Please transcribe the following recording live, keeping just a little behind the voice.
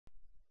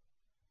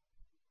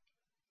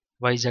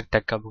Vizag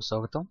tech హబ్కు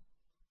స్వాగతం.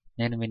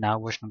 నేను మీ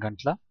నాగభూషణ్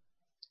గంట్ల.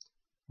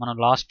 మనం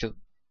లాస్ట్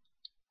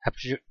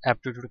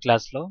యాప్టిట్యూడ్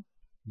క్లాస్లో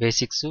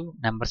బేసిక్స్,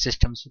 నెంబర్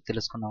సిస్టమ్స్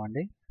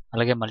తెలుసుకున్నామండి.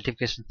 అలాగే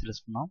మల్టిప్లికేషన్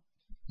తెలుసుకున్నాం.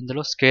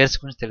 ఇందులో స్క్వేర్స్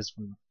గురించి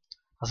తెలుసుకున్నాం.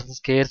 అసలు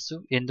స్క్వేర్స్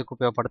ఎందుకు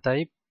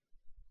ఉపయోగపడతాయి,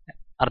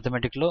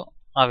 అర్థమెటిక్లో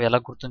అవి ఎలా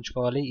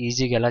గుర్తుంచుకోవాలి,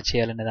 ఈజీగా ఎలా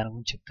చేయాలనే దాని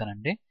గురించి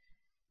చెప్తానండి.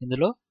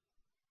 ఇందులో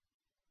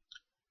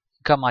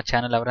ఇంకా మా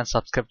ఛానల్ ఎవరైనా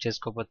సబ్స్క్రైబ్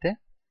చేసుకోకపోతే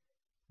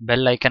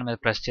బెల్ ఐకాన్ మీద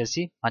ప్రెస్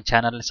చేసి మా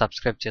ఛానల్ని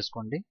సబ్స్క్రైబ్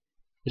చేసుకోండి.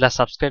 ఇలా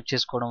సబ్స్క్రైబ్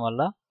చేసుకోవడం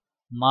వల్ల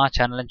మా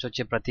ఛానల్ నుంచి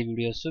వచ్చే ప్రతి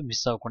వీడియోస్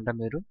మిస్ అవ్వకుండా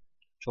మీరు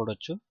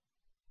చూడొచ్చు.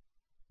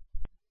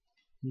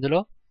 ఇందులో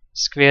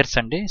స్క్వేర్స్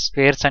అండి.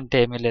 స్క్వేర్స్ అంటే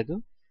ఏమీ లేదు,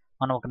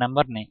 మనం ఒక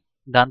నెంబర్ని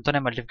దాంతోనే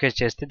మల్టిప్లికేట్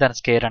చేస్తే దాని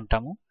స్క్వేర్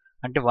అంటాము.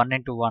 అంటే 1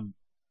 into 1,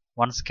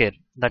 1 square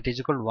that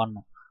is equal 1.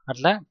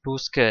 అట్లా 2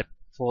 స్క్వేర్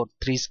 4,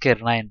 3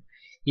 స్క్వేర్ 9.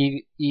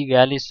 ఈ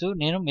వాల్యూస్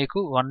నేను మీకు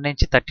 1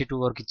 నుంచి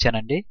 32 వరకు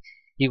ఇచ్చానండి.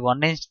 ఈ 1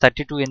 నుంచి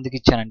 32 ఎందుకు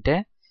ఇచ్చానంటే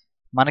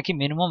మనకి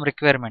మినిమం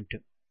రిక్వైర్మెంట్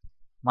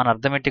మన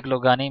అర్థమెటిక్లో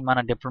కానీ మన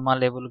డిప్లొమా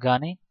లెవెల్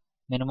కానీ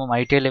మినిమం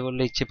ఐటీ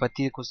లెవెల్లో ఇచ్చే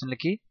ప్రతి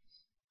క్వశ్చన్లకి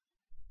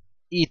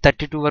ఈ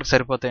 32 వరకు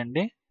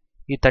సరిపోతాయండి.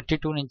 ఈ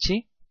 32 నుంచి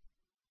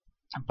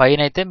పైన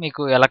అయితే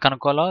మీకు ఎలా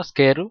కనుక్కోవాలో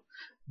స్క్వేర్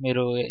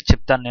మీరు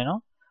చెప్తాను. నేను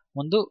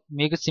ముందు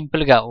మీకు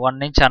సింపుల్గా 1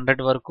 నుంచి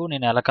 100 వరకు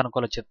నేను ఎలా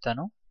కనుక్కోవాలో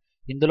చెప్తాను.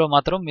 ఇందులో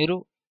మాత్రం మీరు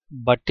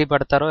బట్టి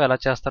పడతారో ఎలా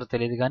చేస్తారో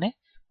తెలియదు, కానీ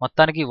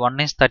మొత్తానికి 1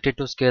 నుంచి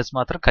 32 స్క్వేర్స్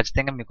మాత్రం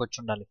ఖచ్చితంగా మీకు వచ్చి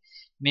ఉండాలి.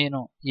 నేను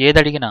ఏది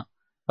అడిగినా,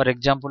 ఫర్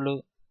ఎగ్జాంపుల్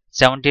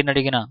 17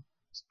 అడిగినా,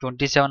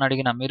 27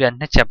 అడిగినా మీరు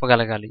వెంటనే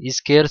చెప్పగలగాలి. ఈ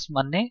స్క్వేర్స్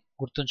అన్నీ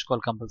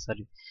గుర్తుంచుకోవాలి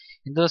కంపల్సరీ.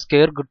 ఇందులో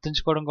స్క్వేర్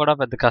గుర్తుంచుకోవడం కూడా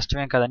పెద్ద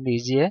కష్టమేం కదండి,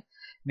 ఈజీయే.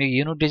 మీకు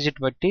యూనిట్ డిజిట్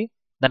బట్టి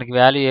దానికి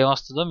వాల్యూ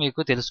ఏమొస్తుందో మీకు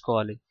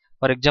తెలుసుకోవాలి.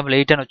 ఫర్ ఎగ్జాంపుల్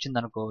 8 అని వచ్చింది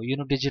అనుకో,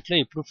 యూనిట్ డిజిట్లో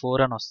ఇప్పుడు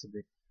 4 అని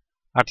వస్తుంది.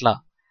 అట్లా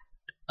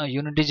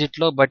యూనిట్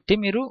డిజిట్లో బట్టి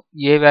మీరు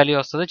ఏ వాల్యూ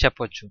వస్తుందో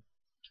చెప్పొచ్చు.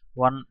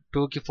 1,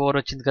 2కి 4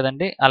 వచ్చింది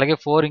కదండి, అలాగే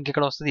 4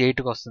 ఇంకెక్కడ వస్తుంది,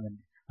 8కి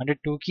వస్తుందండి. అంటే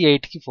 2కి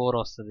 8కి 4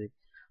 వస్తుంది.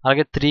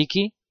 అలాగే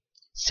 3కి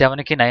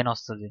 7కి 9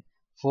 వస్తుంది.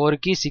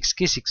 4కి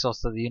 6కి 6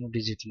 వస్తుంది యూనిట్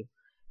డిజిట్లు.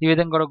 ఈ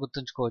విధంగా కూడా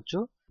గుర్తుంచుకోవచ్చు.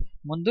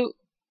 ముందు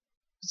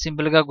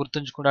సింపుల్గా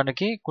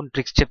గుర్తుంచుకోవడానికి కొన్ని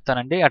ట్రిక్స్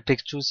చెప్తానండి. ఆ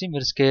ట్రిక్స్ చూసి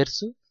మీరు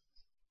స్క్వేర్స్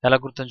ఎలా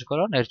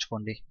గుర్తుంచుకోవాలో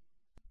నేర్చుకోండి.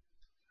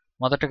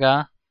 మొదటగా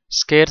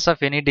squares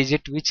of any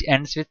digit which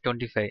ends with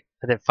 25,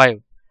 అదే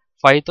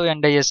 5తో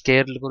ఎండ్ అయ్యే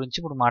స్క్వేర్ల గురించి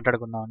ఇప్పుడు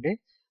మాట్లాడుకుందాం అండి.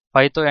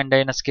 5తో ఎండ్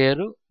అయిన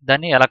స్క్వేర్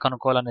దాన్ని ఎలా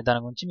కనుక్కోవాలనే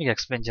దాని గురించి మీకు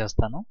ఎక్స్ప్లెయిన్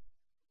చేస్తాను.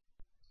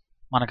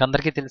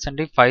 మనకందరికీ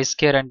తెలుసండి 5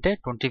 స్క్వేర్ అంటే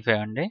 25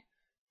 అండి.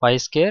 5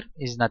 square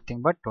is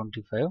nothing but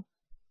 25.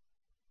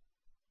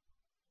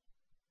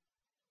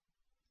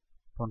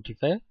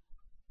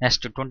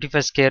 Next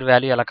 25 square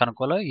value ఎలా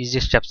కనుక్కోవాలో ఈజీ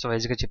స్టెప్స్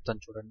వైజ్గా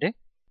చెప్తాను చూడండి.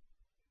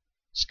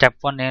 స్టెప్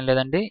 1 ఏం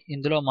లేదండి,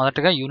 ఇందులో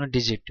మొదటగా యూనిట్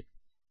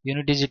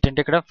డిజిట్ అంటే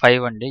ఇక్కడ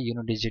 5 అండి.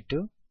 యూనిట్ డిజిట్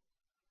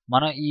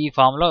మనం ఈ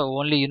ఫామ్లో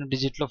ఓన్లీ యూనిట్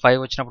డిజిట్లో 5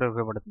 వచ్చినప్పుడు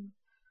ఉపయోగపడుతుంది.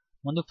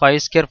 ముందు 5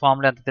 స్క్వేర్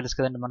ఫార్ములా ఎంత తెలుసు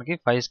కదండి మనకి.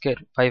 5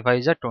 స్క్వేర్ 5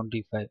 5 జా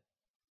 25.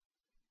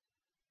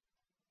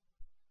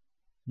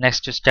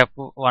 నెక్స్ట్ స్టెప్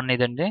 1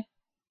 ఇదండి.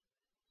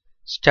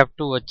 స్టెప్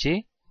 2 వచ్చి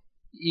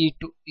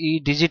ఈ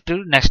డిజిట్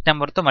నెక్స్ట్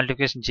నెంబర్తో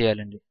మల్టిప్లికేషన్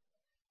చేయాలండి.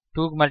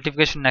 2కి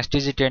మల్టిప్లికేషన్ నెక్స్ట్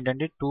డిజిట్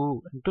ఏంటంటే 2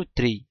 into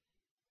 3.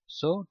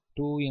 So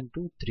 2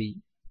 into 3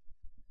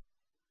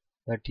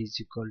 that is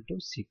equal to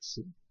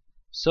 6.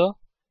 So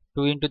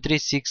 2 into 3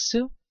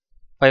 6,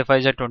 5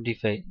 5 జా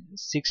 25,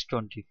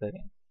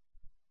 625.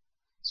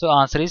 సో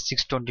ఆన్సర్ ఈజ్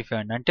 625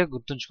 అండి. అంటే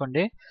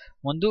గుర్తుంచుకోండి,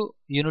 ముందు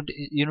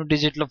యూనిట్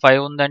డిజిట్లో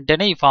 5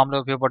 ఉందంటేనే ఈ ఫామ్లో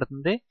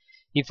ఉపయోగపడుతుంది.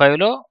 ఈ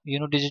 5లో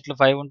యూనిట్ డిజిట్లో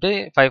 5 ఉంటే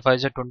 5 5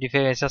 జా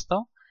 25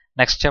 వేసేస్తాం.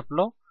 నెక్స్ట్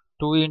స్టెప్లో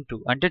 2 into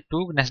అంటే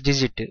 2 నెక్స్ట్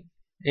డిజిట్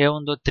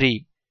ఏముందో 3,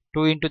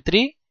 2 into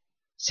 3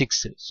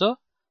 6. సో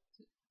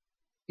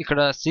ఇక్కడ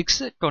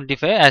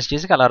 625 యాజ్ ఇట్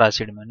ఈజ్ అలా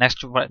రాసేయడమే.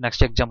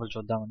 నెక్స్ట్ ఎగ్జాంపుల్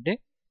చూద్దామండి.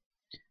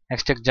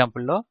 నెక్స్ట్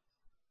ఎగ్జాంపుల్లో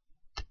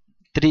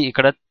 3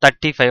 ఇక్కడ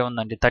 35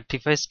 ఉందండి.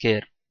 35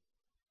 స్క్వేర్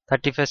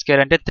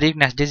అంటే 3కి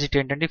నెక్స్ట్ డిజిట్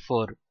ఏంటంటే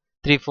 4,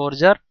 3 4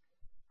 జా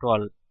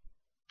 12,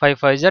 5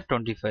 5 జా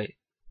 25.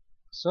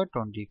 So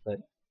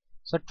 25.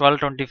 So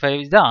 1225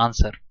 is the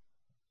answer.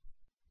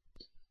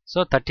 So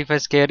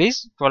 35 square is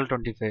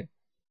 1225.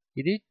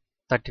 ఇది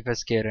 35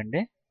 స్క్వేర్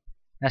అండి.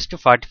 నెక్స్ట్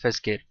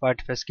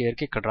 45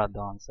 స్క్వేర్కి ఇక్కడ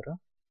రాద్దాం ఆన్సర్.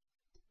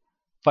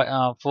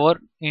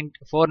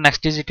 4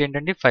 నెక్స్ట్ డిజిట్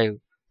ఏంటంటే 5,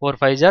 4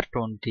 5 జా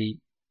 20.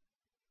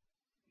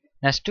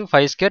 Next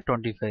 5 square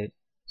 25.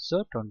 So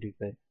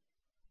 25.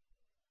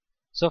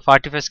 So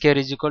 45 square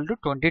is equal to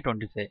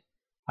 25.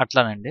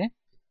 అట్లానండి.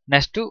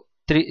 Next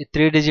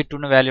 3 digit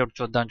ఉన్న వాల్యూ ఒకటి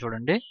చూద్దాం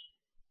చూడండి.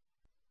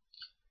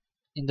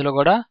 ఇందులో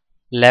కూడా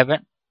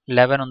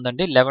 11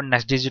 ఉందండి. 11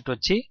 నెక్స్ట్ డిజిట్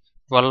వచ్చి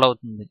 12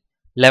 అవుతుంది.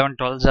 11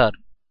 12 జార్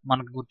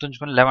మనకు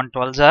గుర్తుంచుకొని 11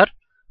 12 జార్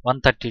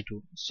 132.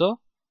 సో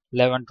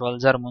 11 12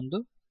 జార్ ముందు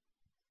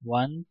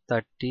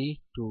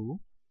 132.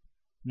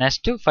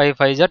 Next 5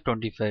 5 jar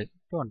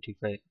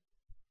 25.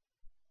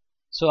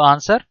 So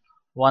answer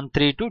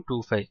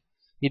 13225.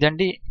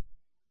 ఇదండి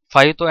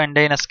 5తో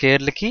ఎండ్ అయిన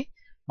స్క్వేర్లకి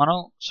మనం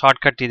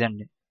షార్ట్ కట్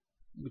ఇదండి.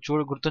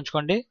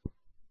 గుర్తుంచుకోండి,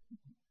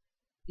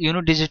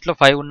 యూనిట్ డిజిట్లో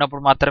 5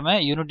 ఉన్నప్పుడు మాత్రమే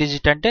యూనిట్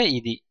డిజిట్ అంటే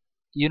ఇది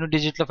యూనిట్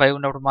డిజిట్లో 5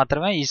 ఉన్నప్పుడు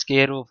మాత్రమే ఈ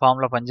స్కేర్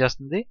ఫార్ములా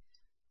పనిచేస్తుంది.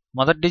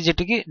 మొదటి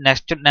డిజిట్కి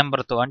నెక్స్ట్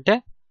నెంబర్తో, అంటే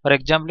ఫర్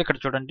ఎగ్జాంపుల్ ఇక్కడ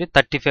చూడండి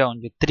 35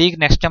 ఉంది, 3కి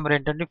నెక్స్ట్ నెంబర్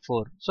ఏంటంటే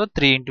 4, సో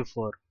 3 ×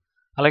 4.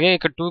 అలాగే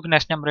ఇక్కడ 2కి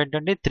నెక్స్ట్ నెంబర్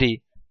ఏంటంటే 3,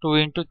 2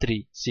 × 3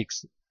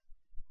 6,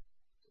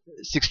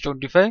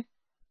 625.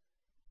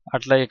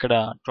 అట్లా ఇక్కడ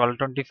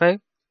 1225,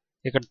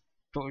 ఇక్కడ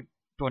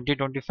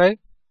 2025,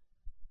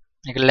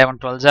 ఇక్కడ 11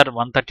 12 జార్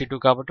 132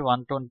 కాబట్టి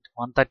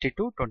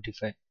 132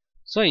 25.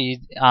 సో ఈ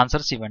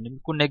ఆన్సర్స్ ఇవ్వండి.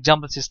 కొన్ని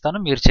ఎగ్జాంపుల్స్ ఇస్తాను,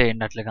 మీరు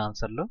చేయండి అట్లాగా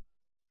ఆన్సర్లు.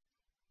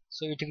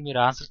 సో వీటికి మీరు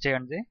ఆన్సర్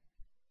చేయండి.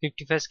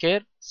 55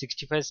 square,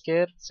 65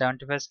 square,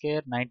 75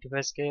 square,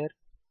 95 square,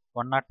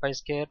 105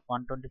 square,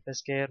 125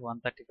 square,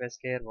 135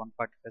 square,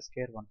 145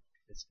 square,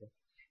 155 square.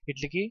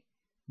 వీటికి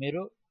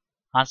మీరు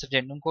ఆన్సర్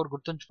చేయండి. ఇంకోటి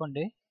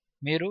గుర్తుంచుకోండి,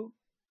 మీరు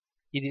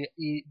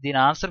దీని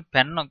ఆన్సర్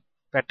పెన్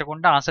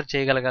పెట్టకుండా ఆన్సర్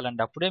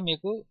చేయగలగాలండి. అప్పుడే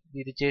మీకు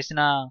ఇది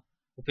చేసిన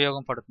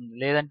ఉపయోగం పడుతుంది.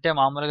 లేదంటే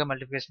మామూలుగా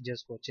మల్టిప్లికేషన్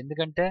చేసుకోవచ్చు.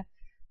 ఎందుకంటే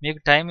మీకు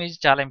టైం ఈజ్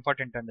చాలా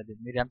ఇంపార్టెంట్ అండి. అది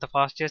మీరు ఎంత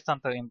ఫాస్ట్ చేస్తే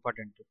అంత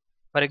ఇంపార్టెంట్.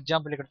 ఫర్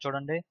ఎగ్జాంపుల్ ఇక్కడ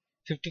చూడండి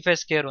 55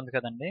 స్క్వేర్ ఉంది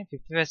కదండి.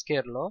 55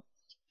 స్క్వేర్లో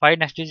 5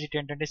 నెక్స్ట్ డిజిట్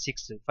ఏంటంటే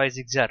 6, 5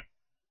 6 జార్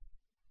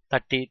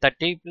 30,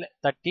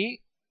 30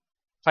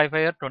 5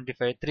 5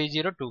 25,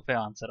 3025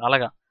 ఆన్సర్.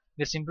 అలాగా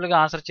మీరు సింపుల్గా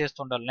ఆన్సర్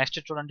చేస్తుండాలి. నెక్స్ట్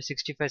చూడండి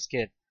 65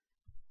 స్క్వేర్,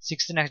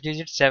 6 నెక్స్ట్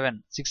డిజిట్ 7,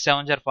 6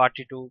 7 జార్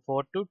 42,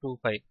 4 2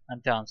 25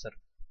 అంతే ఆన్సర్.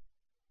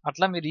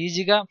 అట్లా మీరు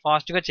ఈజీగా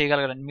ఫాస్ట్గా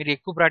చేయగలగాలండి. మీరు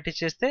ఎక్కువ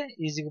ప్రాక్టీస్ చేస్తే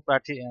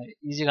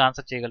ఈజీగా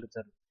ఆన్సర్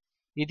చేయగలుగుతారు.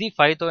 ఇది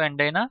 5తో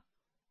ఎండ్ అయిన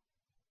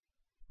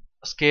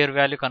స్కేర్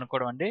వాల్యూ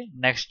కనుక్కోవడం అండి.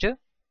 నెక్స్ట్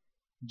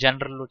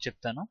జనరల్ రూల్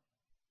చెప్తాను.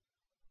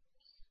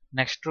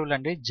 నెక్స్ట్ రూల్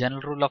అండి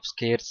జనరల్ రూల్ ఆఫ్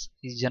స్కేర్స్.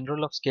 ఈ జనరల్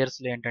రూల్ ఆఫ్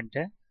స్కేర్స్లో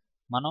ఏంటంటే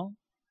మనం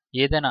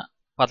ఏదైనా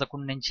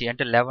 11 నుంచి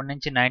అంటే 11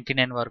 నుంచి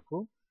 99 వరకు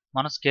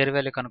మనం స్కేర్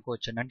వాల్యూ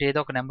కనుక్కోవచ్చు అండి. అంటే ఏదో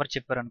ఒక నెంబర్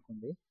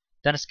చెప్పారనుకోండి,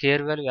 దాని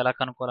స్కేర్ వాల్యూ ఎలా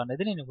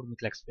కనుక్కోవాలనేది నేను ఇప్పుడు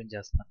మీకు ఎక్స్ప్లెయిన్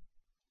చేస్తాను.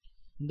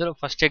 ఇందులో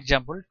ఫస్ట్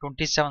ఎగ్జాంపుల్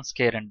 27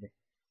 స్కేర్ అండి.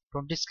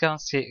 27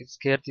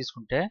 స్కేర్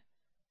తీసుకుంటే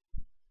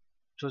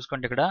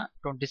చూసుకోండి, ఇక్కడ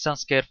 27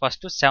 స్కేర్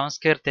ఫస్ట్ 7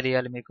 స్కేర్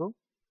తెలియాలి మీకు.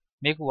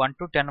 1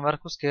 to 10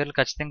 వరకు స్కేర్లు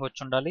ఖచ్చితంగా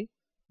వచ్చి ఉండాలి.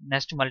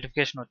 నెక్స్ట్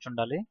మల్టిప్లికేషన్ వచ్చి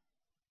ఉండాలి.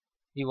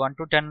 ఈ 1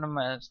 to 10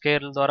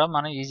 స్కేర్ల ద్వారా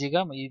మనం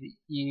ఈజీగా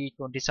ఈ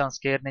 27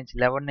 స్కేర్ నుంచి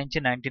 11 నుంచి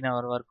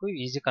 99 వరకు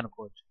ఈజీ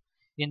కనుక్కోవచ్చు.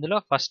 ఇందులో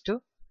ఫస్ట్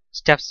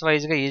స్టెప్స్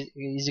వైజ్గా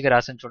ఈజీగా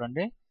రాసాను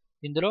చూడండి.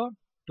 ఇందులో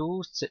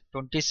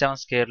 27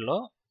 స్కేర్లో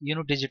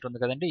యూనిట్ డిజిట్ ఉంది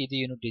కదండి, ఇది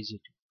యూనిట్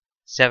డిజిట్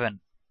 7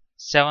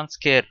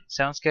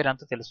 స్కేర్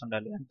అంతా తెలిసి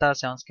ఉండాలి. ఎంత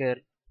 7 స్కేర్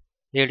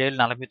 7 7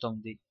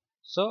 49,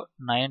 సో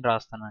 9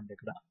 రాస్తానండి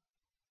ఇక్కడ.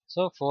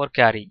 సో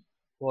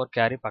 4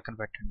 క్యారీ పక్కన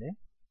పెట్టండి.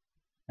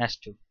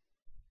 నెక్స్ట్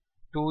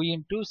 2 ×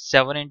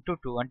 7 ×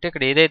 2, అంటే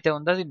ఇక్కడ ఏదైతే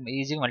ఉందో అది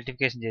ఈజీగా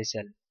మల్టిప్లికేషన్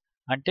చేసేయాలి.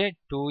 అంటే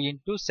 2 ×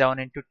 7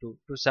 × 2,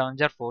 2 7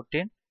 జార్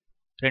 14,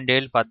 2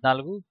 7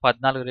 14,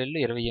 14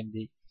 2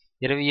 28,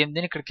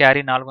 28ని ఇక్కడ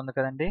క్యారీ 4 ఉంది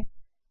కదండి,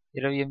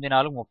 28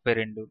 4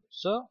 32,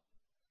 సో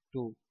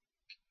 2,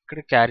 ఇక్కడ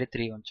క్యారీ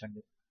 3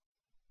 ఉంచండి.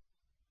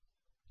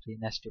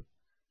 నెక్స్ట్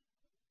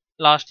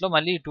లాస్ట్లో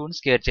మళ్ళీ ఈ 2ని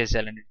స్కేర్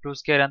చేసేయాలండి. 2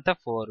 స్కేర్ అంతా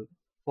 4,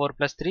 4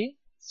 + 3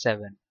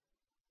 7,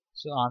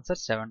 సో ఆన్సర్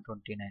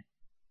 729.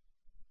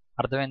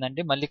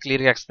 అర్థమైందండి. మళ్ళీ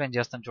క్లియర్గా ఎక్స్ప్లెయిన్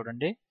చేస్తాను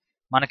చూడండి.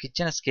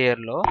 మనకిచ్చిన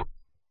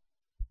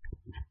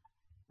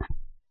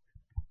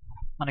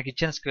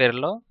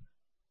స్క్వేర్లో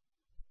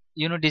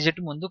యూనిట్ డిజిట్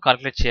ముందు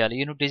కాల్కులేట్ చేయాలి.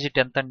 యూనిట్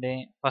డిజిట్ ఎంత అండి?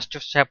 First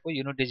step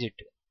unit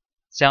digit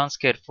 7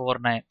 square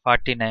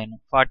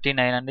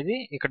 49 అనేది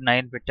ఇక్కడ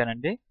 9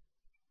 పెట్టానండి.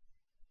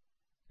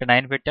 ఇక్కడ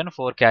 9 పెట్టాను,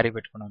 4 క్యారీ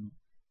పెట్టుకున్నాను.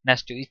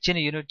 నెక్స్ట్ ఇచ్చిన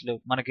యూనిట్లు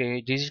మనకి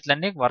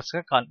డిజిట్లన్నీ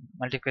వరుసగా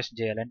మల్టిప్లికేషన్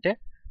చేయాలి. అంటే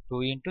 2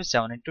 ×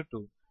 7 × 2,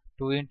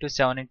 2 ×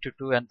 7 ×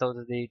 2 ఎంత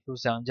అవుతుంది? 2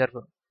 7 జార్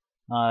 2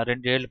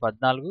 7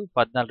 14,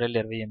 14 2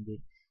 28,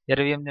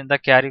 28 ఇందా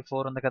క్యారీ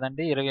 4 ఉంది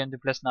కదండి, 28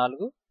 +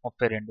 4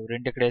 32,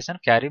 2 ఇక్కడ వేసాను,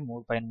 క్యారీ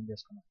 3 పైన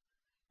వేసుకున్నాను.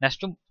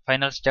 నెక్స్ట్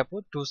ఫైనల్ స్టెప్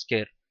 2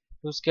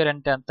 స్కేర్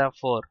అంటే ఎంత?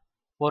 4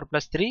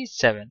 + 3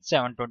 7,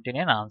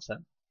 729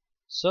 ఆన్సర్.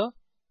 సో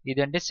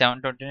ఇదండి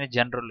 729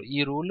 జనరల్. ఈ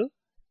రూల్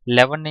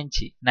 11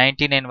 నుంచి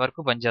 99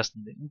 వరకు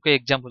పనిచేస్తుంది. ఇంకో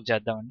ఎగ్జాంపుల్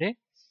చేద్దామండి.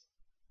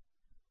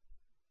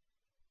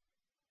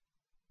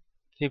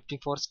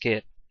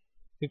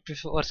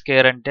 54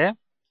 స్కేర్ అంటే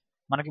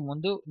మనకి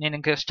ముందు నేను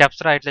ఇంకా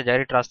స్టెప్స్ రాయట్లేదు,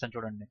 డైరెక్ట్ రాస్తాను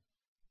చూడండి.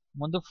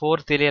 ముందు 4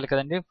 తెలియాలి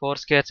కదండి. 4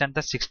 స్కేర్స్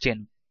అంటే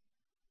 16,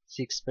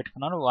 6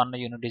 పెట్టుకున్నాను, 1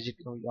 యూనిట్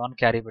డిజిట్ 1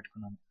 క్యారీ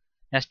పెట్టుకున్నాను.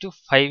 Next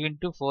 5 ×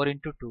 4 ×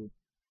 2,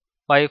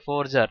 5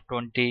 4 jar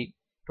 20,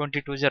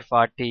 22 jar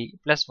 40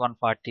 +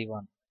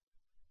 141,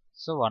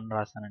 so 1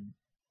 రాసానండి.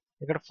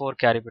 ఇక్కడ 4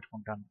 క్యారీ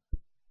పెట్టుకుంటాను.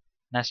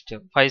 నెక్స్ట్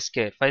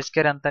 5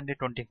 స్కేర్ ఎంత అండి?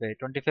 25,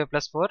 25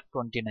 + 4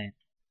 29,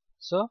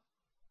 సో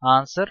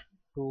ఆన్సర్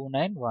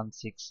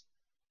 2916.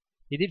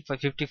 ఇది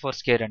 54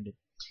 స్కేర్ అండి.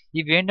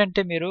 ఇవి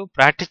ఏంటంటే మీరు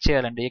ప్రాక్టీస్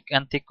చేయాలండి.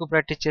 ఎంత ఎక్కువ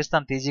ప్రాక్టీస్ చేస్తే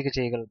అంత ఈజీగా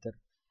చేయగలుగుతారు.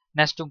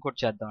 నెక్స్ట్ ఇంకోటి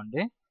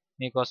చేద్దామండి,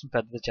 మీకోసం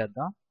పెద్దది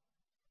చేద్దాం.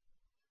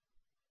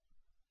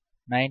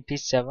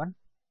 97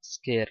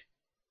 స్కేర్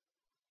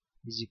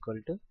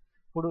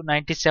ఇప్పుడు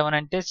 97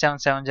 అంటే 7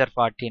 7 జార్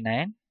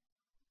 49,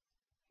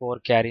 4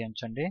 క్యారీ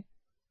ఉంచండి.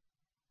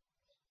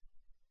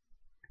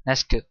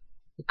 నెక్స్ట్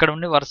ఇక్కడ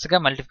ఉండి వరుసగా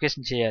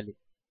మల్టిప్లికేషన్ చేయాలి.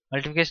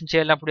 మల్టిప్లికేషన్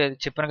చేయాలప్పుడు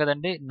చెప్పాను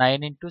కదండి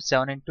 9 ఇంటూ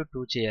 7 ఇంటూ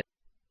 2 చేయాలి.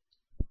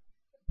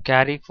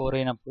 క్యారీ 4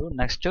 అయినప్పుడు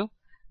నెక్స్ట్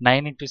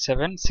 9 ఇంటూ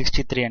 7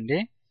 63 అండి.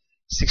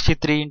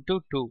 63 ఇంటూ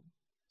 2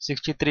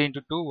 63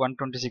 ఇంటూ 2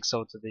 126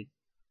 అవుతుంది.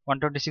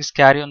 126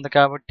 క్యారీ ఉంది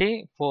కాబట్టి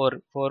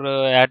 4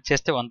 యాడ్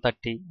చేస్తే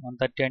 130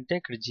 అంటే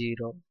ఇక్కడ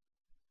 0.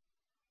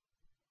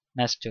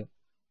 నెక్స్ట్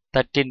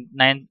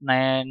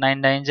 9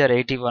 9 జర్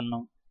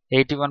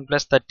 81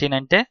 ప్లస్ 13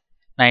 అంటే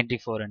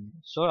 94 అండి.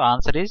 So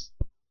answer is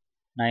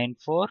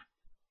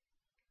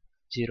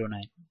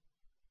 9409.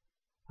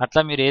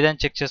 అట్లా మీరు ఏదైనా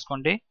చెక్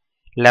చేసుకోండి.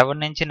 11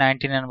 నుంచి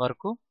 99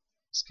 వరకు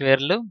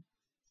స్క్వేర్లు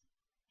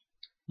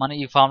మనం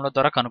ఈ ఫార్ములా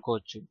ద్వారా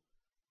కనుక్కోవచ్చు.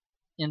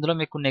 ఇందులో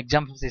మీకు కొన్ని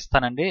ఎగ్జాంపుల్స్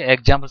ఇస్తానండి.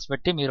 ఎగ్జాంపుల్స్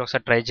పెట్టి మీరు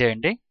ఒకసారి ట్రై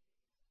చేయండి.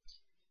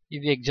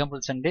 ఇవి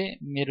ఎగ్జాంపుల్స్ అండి.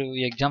 మీరు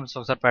ఈ ఎగ్జాంపుల్స్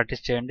ఒకసారి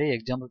ప్రాక్టీస్ చేయండి.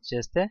 ఎగ్జాంపుల్స్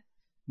చేస్తే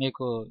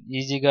మీకు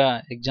ఈజీగా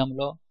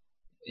ఎగ్జామ్లో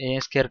ఏ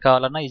స్కేర్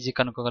కావాలన్నా ఈజీ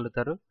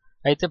కనుక్కోగలుగుతారు.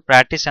 అయితే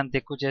ప్రాక్టీస్ ఎంత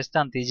ఎక్కువ చేస్తే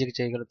అంత ఈజీగా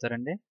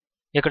చేయగలుగుతారండి.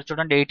 ఇక్కడ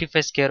చూడండి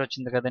 85 స్కేర్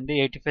వచ్చింది కదండి.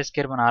 85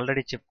 స్కేర్ మనం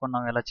ఆల్రెడీ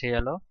చెప్పుకున్నాం ఎలా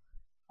చేయాలో.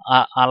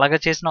 అలాగా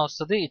చేసినా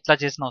వస్తుంది, ఇట్లా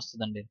చేసినా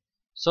వస్తుందండి.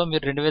 సో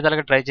మీరు 2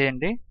 విధాలుగా ట్రై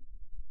చేయండి.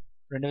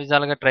 2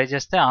 విధాలుగా ట్రై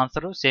చేస్తే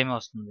ఆన్సర్ సేమే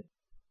వస్తుంది.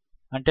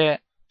 అంటే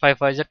 5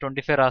 5 జర్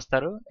 25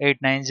 రాస్తారు. 8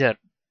 9 జర్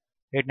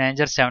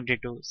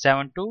 72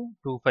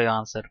 7225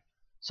 ఆన్సర్.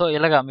 సో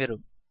ఇలాగా మీరు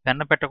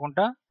పెన్ను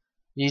పెట్టకుండా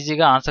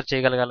ఈజీగా ఆన్సర్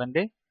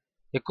చేయగలగాలండి.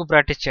 ఎక్కువ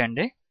ప్రాక్టీస్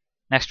చేయండి.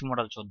 నెక్స్ట్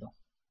మోడల్ చూద్దాం.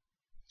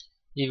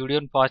 ఈ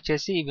వీడియోని పాజ్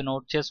చేసి ఇవి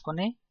నోట్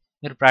చేసుకొని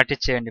మీరు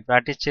ప్రాక్టీస్ చేయండి.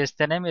 ప్రాక్టీస్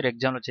చేస్తేనే మీరు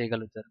ఎగ్జామ్లో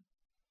చేయగలుగుతారు.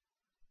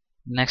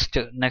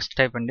 నెక్స్ట్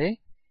టైప్ అండి.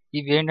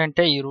 ఇవి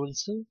ఏంటంటే ఈ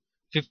రూల్స్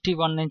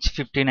 51 నుంచి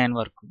 59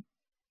 వరకు.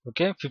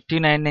 ఓకే,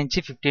 59 నుంచి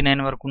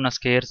 59 వరకు ఉన్న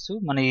స్కేర్స్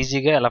మనం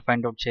ఈజీగా ఎలా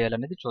ఫైండ్ అవుట్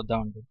చేయాలనేది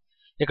చూద్దామండి.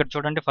 ఇక్కడ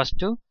చూడండి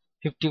ఫస్ట్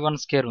 51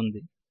 స్కేర్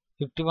ఉంది.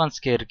 51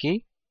 స్కేర్కి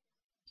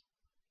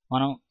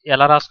మనం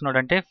ఎలా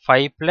రాసుకున్నాడంటే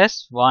 5 ప్లస్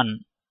 1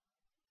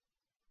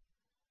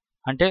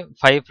 అంటే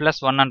 5 ప్లస్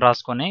 1 అని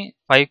రాసుకొని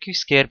 5కి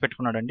స్కేర్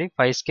పెట్టుకున్నాడండి.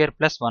 5 స్కేర్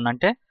ప్లస్ 1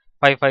 అంటే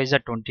 5 5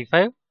 జర్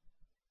 25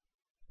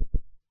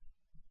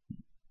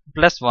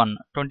 ప్లస్ 1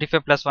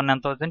 25 ప్లస్ 1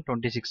 ఎంత అవుతుంది?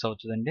 26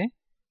 అవుతుందండి.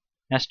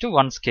 నెక్స్ట్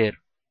 1 స్కేర్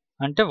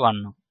అంటే 1.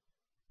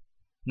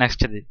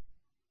 నెక్స్ట్ ఇది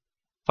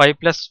 5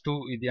 ప్లస్ 2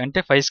 ఇది అంటే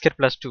 5 scare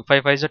plus 2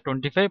 5 5 జర్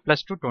 25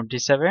 plus 2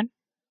 27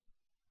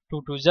 2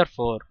 2 జర్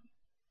 4.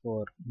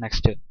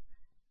 Next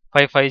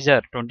 5 5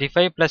 జర్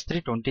 25 plus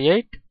 3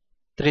 28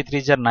 3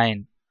 3 జర్ 9.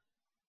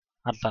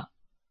 అట్లా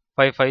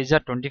 5 5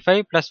 జర్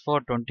 25 ప్లస్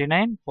 4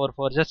 29 4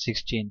 4 జర్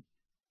 16.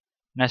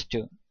 నెక్స్ట్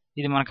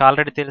ఇది మనకు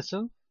ఆల్రెడీ తెలుసు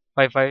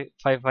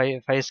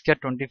 5 స్కేర్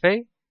 25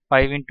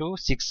 5 ఇంటూ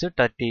 6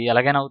 30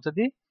 ఎలాగైనా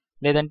అవుతుంది.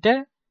 లేదంటే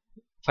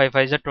 5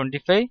 5 జర్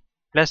 25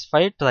 ప్లస్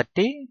 5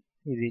 30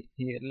 ఇది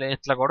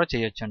ఇట్లా కూడా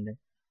చేయొచ్చండి.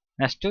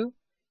 నెక్స్ట్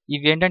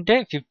ఇవి ఏంటంటే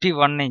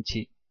 51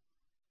 నుంచి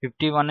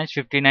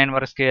 59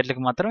 వరకు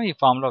స్కేర్లకు మాత్రం ఈ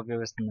ఫార్ములా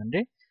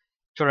ఉపయోగిస్తుందండి.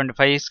 చూడండి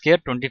 5 scare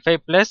 25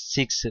 plus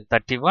 6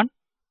 31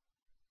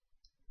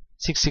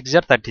 6 6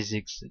 జర్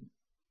 36.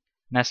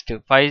 Next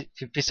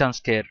 57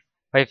 scare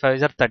 5 5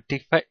 జర్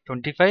 35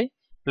 25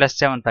 plus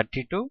 7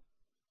 32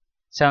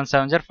 7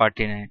 7 జర్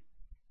 49.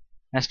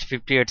 Next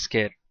 58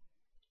 scare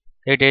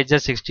 8 8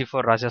 జర్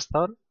 64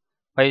 రాసేస్తారు.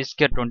 5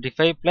 scare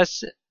 25 plus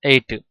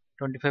 8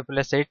 25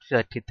 plus 8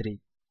 33.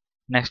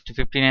 Next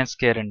 59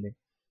 scare అండి.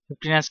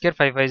 59 స్కేర్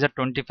 5 5 జర్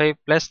 25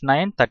 ప్లస్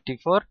 9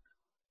 34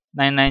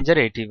 9 9 జర్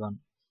 81.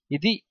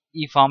 ఇది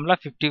ఈ ఫార్ములా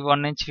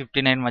 51 నుంచి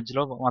 59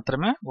 మధ్యలో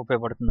మాత్రమే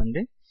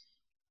ఉపయోగపడుతుందండి.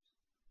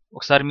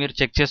 ఒకసారి మీరు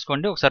చెక్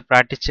చేసుకోండి, ఒకసారి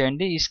ప్రాక్టీస్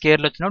చేయండి. ఈ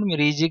స్కేర్లు వచ్చినప్పుడు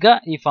మీరు ఈజీగా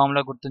ఈ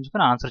ఫార్ములా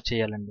గుర్తుంచుకొని ఆన్సర్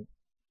చేయాలండి.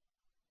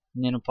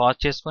 నేను పాజ్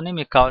చేసుకొని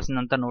మీకు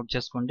కావాల్సినంత నోట్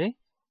చేసుకోండి.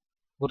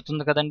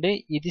 గుర్తుంది కదండి.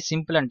 ఇది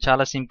సింపుల్ అండి,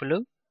 చాలా సింపుల్.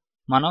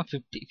 మనం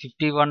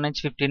 51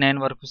 నుంచి 59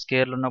 వరకు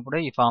స్కేర్లు ఉన్నప్పుడే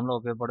ఈ ఫార్ములా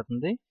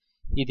ఉపయోగపడుతుంది.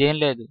 ఇదేం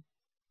లేదు,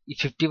 ఈ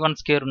 51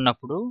 స్కేర్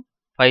ఉన్నప్పుడు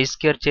 5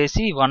 స్కేర్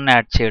చేసి 1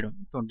 యాడ్ చేయడం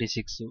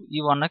 26,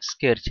 ఈ 1కి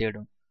స్కేర్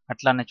చేయడం.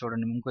 అట్లానే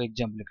చూడండి ఇంకో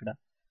ఎగ్జాంపుల్ ఇక్కడ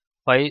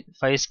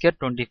 5 స్కేర్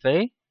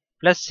 25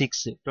 ప్లస్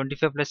 6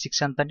 25 ప్లస్ 6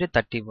 ఎంత అంటే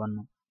 31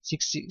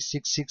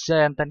 6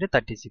 ఎంత అంటే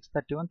 36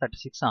 31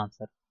 36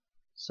 ఆన్సర్.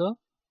 సో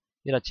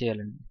ఇలా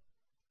చేయాలండి.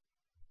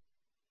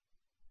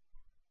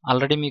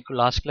 ఆల్రెడీ మీకు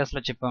లాస్ట్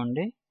క్లాస్లో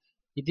చెప్పామండి.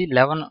 ఇది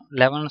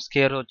 11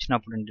 స్కేర్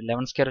వచ్చినప్పుడు అండి.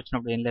 11 స్కేర్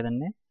వచ్చినప్పుడు ఏం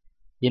లేదండి,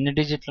 ఎన్ని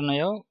డిజిట్లు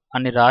ఉన్నాయో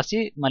అన్ని రాసి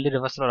మళ్ళీ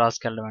రివర్స్లో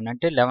రాసుకెళ్ళడం అండి.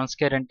 అంటే 11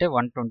 స్కేర్ అంటే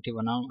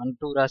 121 1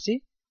 2 రాసి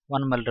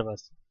 1 మళ్ళీ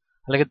రివర్స్.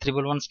 అలాగే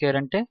 111 స్కేర్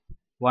అంటే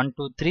 1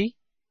 2 3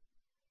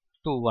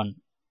 2 1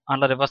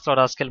 అలా రివర్స్లో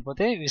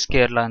రాసుకెళ్ళిపోతే ఇవి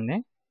స్కేర్లా అండి.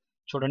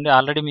 చూడండి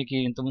ఆల్రెడీ మీకు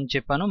ఇంతకుముందు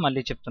చెప్పాను,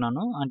 మళ్ళీ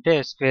చెప్తున్నాను. అంటే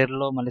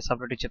స్క్వేర్లో మళ్ళీ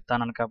సపరేట్గా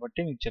చెప్తాను కాబట్టి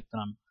మీకు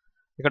చెప్తున్నాను.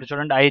 ఇక్కడ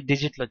చూడండి 5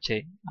 డిజిట్లు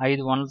వచ్చాయి,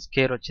 5 1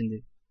 స్కేర్ వచ్చింది.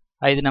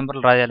 5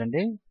 నెంబర్లు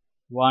రాయాలండి.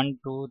 1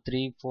 2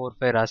 3 4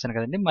 5 రాశాను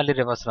కదండి, మళ్ళీ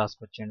రివర్స్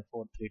రాసుకొచ్చేయండి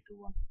 4 3 2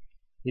 1.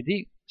 ఇది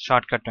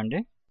షార్ట్ కట్ అండి.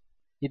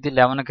 ఇది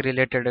 11కి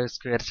రిలేటెడ్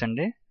స్క్వేర్స్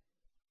అండి.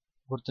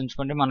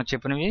 గుర్తుంచుకోండి మనం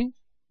చెప్పినవి.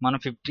 మనం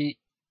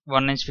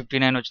 51 నుంచి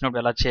 59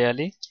 వచ్చినప్పుడు ఎలా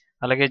చేయాలి,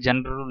 అలాగే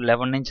జనరల్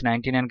 11 నుంచి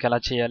 99కి ఎలా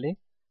చేయాలి,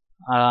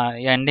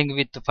 ఎండింగ్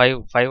విత్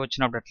 5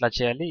 వచ్చినప్పుడు ఎట్లా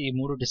చేయాలి, ఈ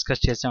 3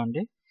 డిస్కస్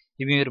చేసామండి.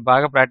 ఇవి మీరు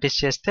బాగా ప్రాక్టీస్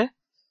చేస్తే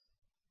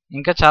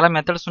ఇంకా చాలా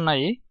మెథడ్స్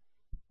ఉన్నాయి.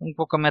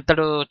 ఇంకొక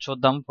మెథడ్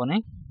చూద్దాం పోనీ.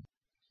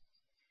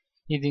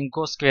 ఇది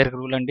ఇంకో స్క్వేర్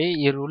రూల్ అండి.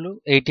 ఈ రూల్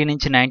 80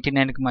 నుంచి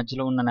 99కి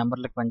మధ్యలో ఉన్న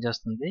నెంబర్లకు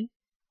పనిచేస్తుంది.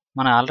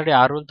 మనం ఆల్రెడీ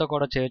ఆ రూల్తో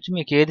కూడా చేయొచ్చు.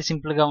 మీకు ఏది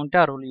సింపుల్గా ఉంటే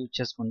ఆ రూల్ యూజ్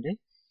చేసుకోండి.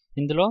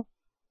 ఇందులో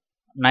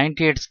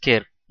 98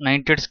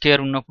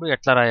 స్క్వేర్ ఉన్నప్పుడు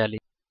ఎట్లా రాయాలి,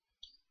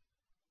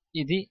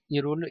 ఇది ఈ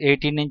రూల్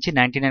 18 నుంచి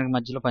 99కి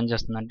మధ్యలో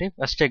పనిచేస్తుందండి.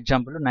 ఫస్ట్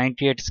ఎగ్జాంపుల్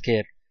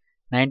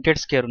 98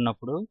 స్క్వేర్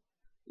ఉన్నప్పుడు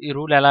ఈ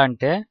రూల్ ఎలా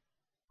అంటే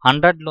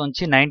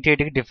 100లోంచి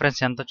 98కి డిఫరెన్స్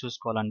ఎంత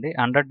చూసుకోవాలండి.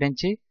 100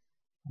 నుంచి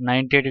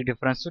 98కి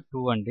డిఫరెన్స్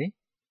 2 అండి.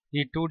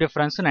 ఈ 2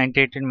 డిఫరెన్స్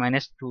 98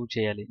 మైనస్ 2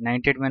 చేయాలి.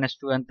 98 మైనస్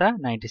 2 ఎంత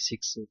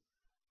 96.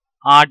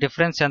 ఆ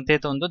డిఫరెన్స్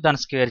ఎంతైతే ఉందో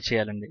దాన్ని స్క్వేర్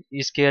చేయాలండి.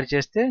 ఈ స్క్వేర్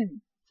చేస్తే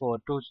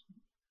 4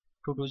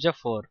 2 2 జా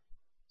 4.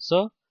 సో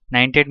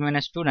 98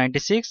 మైనస్ 2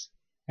 96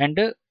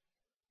 అండ్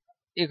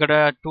ఇక్కడ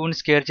 2ని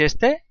స్క్వేర్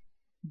చేస్తే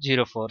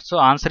 04. So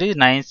answer is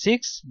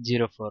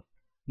 9604.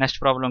 Next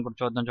problem కూడా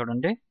చూద్దాం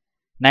చూడండి.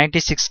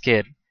 96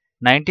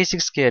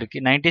 స్క్వేర్కి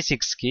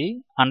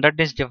 100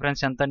 నుంచి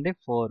డిఫరెన్స్ ఎంత అండి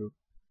 4.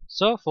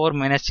 సో 4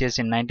 మైనస్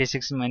చేసి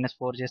 96 మైనస్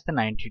 4 చేస్తే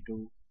 92.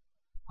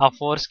 ఆ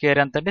 4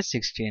 స్క్వేర్ ఎంత అంటే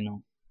 16.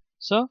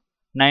 So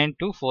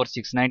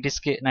 9246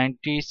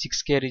 96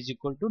 square is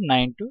equal to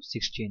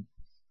 9216.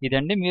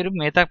 ఇదండి. మీరు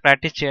మిగతా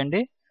ప్రాక్టీస్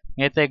చేయండి.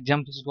 మిగతా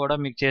ఎగ్జాంపుల్స్ కూడా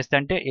మీకు చేస్తే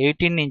అంటే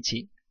 80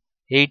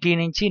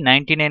 నుంచి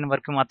 99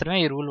 వరకు మాత్రమే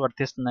ఈ రూల్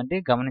వర్తిస్తుందండి.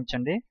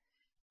 గమనించండి.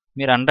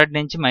 మీరు 100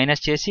 నుంచి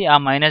మైనస్ చేసి ఆ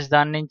మైనస్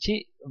దాని నుంచి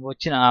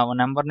వచ్చిన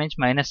నెంబర్ నుంచి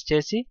మైనస్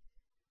చేసి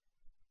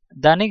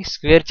దాన్ని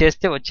స్క్వేర్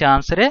చేస్తే వచ్చే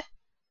ఆన్సరే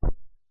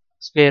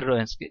స్క్వేర్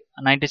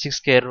 96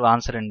 స్క్వేర్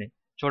ఆన్సర్ అండి.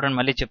 చూడండి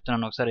మళ్ళీ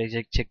చెప్తున్నాను, ఒకసారి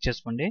చెక్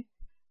చేసుకోండి.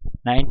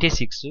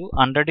 96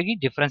 100కి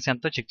డిఫరెన్స్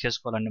ఎంతో చెక్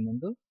చేసుకోవాలండి.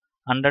 ముందు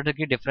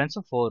 100కి డిఫరెన్స్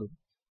 4.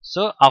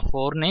 సో ఆ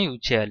 4ని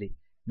యూజ్ చేయాలి.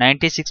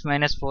 96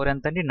 మైనస్ 4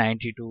 ఎంత అండి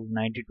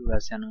 92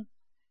 రాశాను.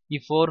 ఈ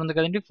 4 ఉంది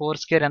కదండి, 4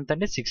 స్క్వేర్ ఎంత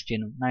అండి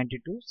 16.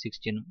 92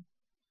 16.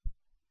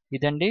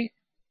 ఇదండి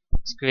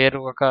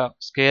ఒక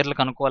స్క్వేర్లు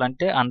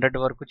కనుక్కోవాలంటే 100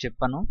 వరకు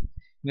చెప్పాను.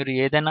 మీరు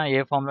ఏదైనా ఏ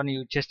ఫామ్లను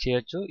యూజ్ చేసి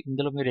చేయొచ్చు.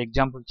 ఇందులో మీరు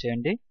ఎగ్జాంపుల్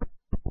చేయండి.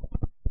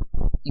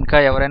 ఇంకా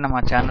ఎవరైనా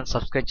మా ఛానల్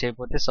సబ్స్క్రైబ్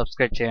చేయకపోతే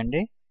సబ్స్క్రైబ్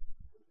చేయండి.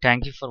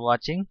 Thank you for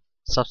watching.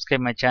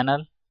 Subscribe my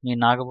channel. Me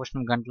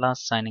Nagabhushanam Gantla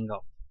signing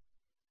off.